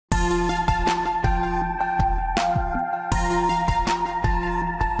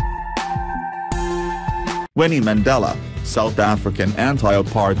Winnie Mandela, South African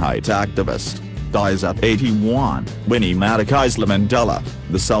anti-apartheid activist, dies at 81. Winnie Madikizela-Mandela,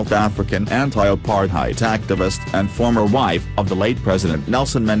 the South African anti-apartheid activist and former wife of the late President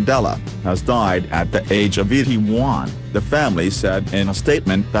Nelson Mandela, has died at the age of 81. The family said in a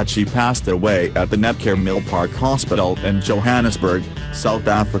statement that she passed away at the Netcare Milpark Hospital in Johannesburg, South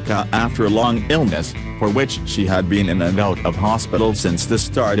Africa after a long illness, for which she had been in and out of hospital since the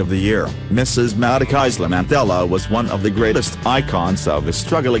start of the year. Mrs. Madikizela-Mandela was one of the greatest icons of the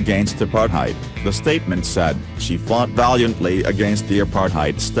struggle against apartheid. The statement said, "She fought valiantly against the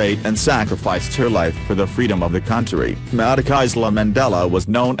apartheid state and sacrificed her life for the freedom of the country." Madikizela-Mandela was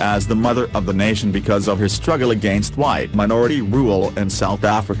known as the mother of the nation because of her struggle against white minority rule in South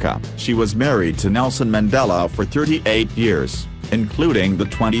Africa. She was married to Nelson Mandela for 38 years, including the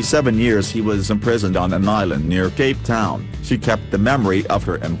 27 years he was imprisoned on an island near Cape Town. She kept the memory of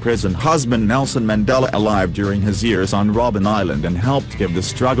her imprisoned husband Nelson Mandela alive during his years on Robben Island and helped give the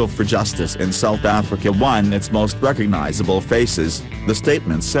struggle for justice in South Africa one its most recognizable faces, the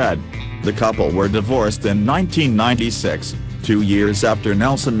statement said. The couple were divorced in 1996. 2 years after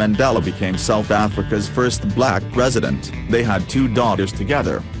Nelson Mandela became South Africa's first black president. They had 2 daughters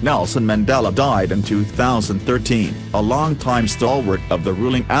together. Nelson Mandela died in 2013. A longtime stalwart of the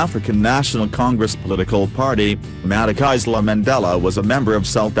ruling African National Congress political party, Madikizela-Mandela was a member of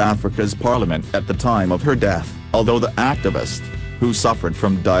South Africa's parliament at the time of her death. Although the activist, who suffered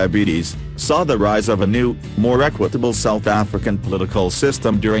from diabetes, saw the rise of a new, more equitable South African political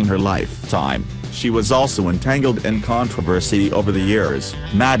system during her lifetime, she was also entangled in controversy over the years.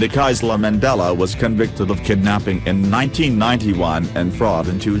 Madikizela-Mandela was convicted of kidnapping in 1991 and fraud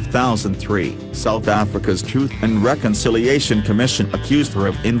in 2003. South Africa's Truth and Reconciliation Commission accused her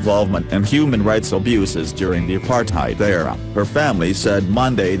of involvement in human rights abuses during the apartheid era. Her family said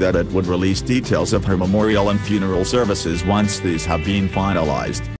Monday that it would release details of her memorial and funeral services once these have been finalized.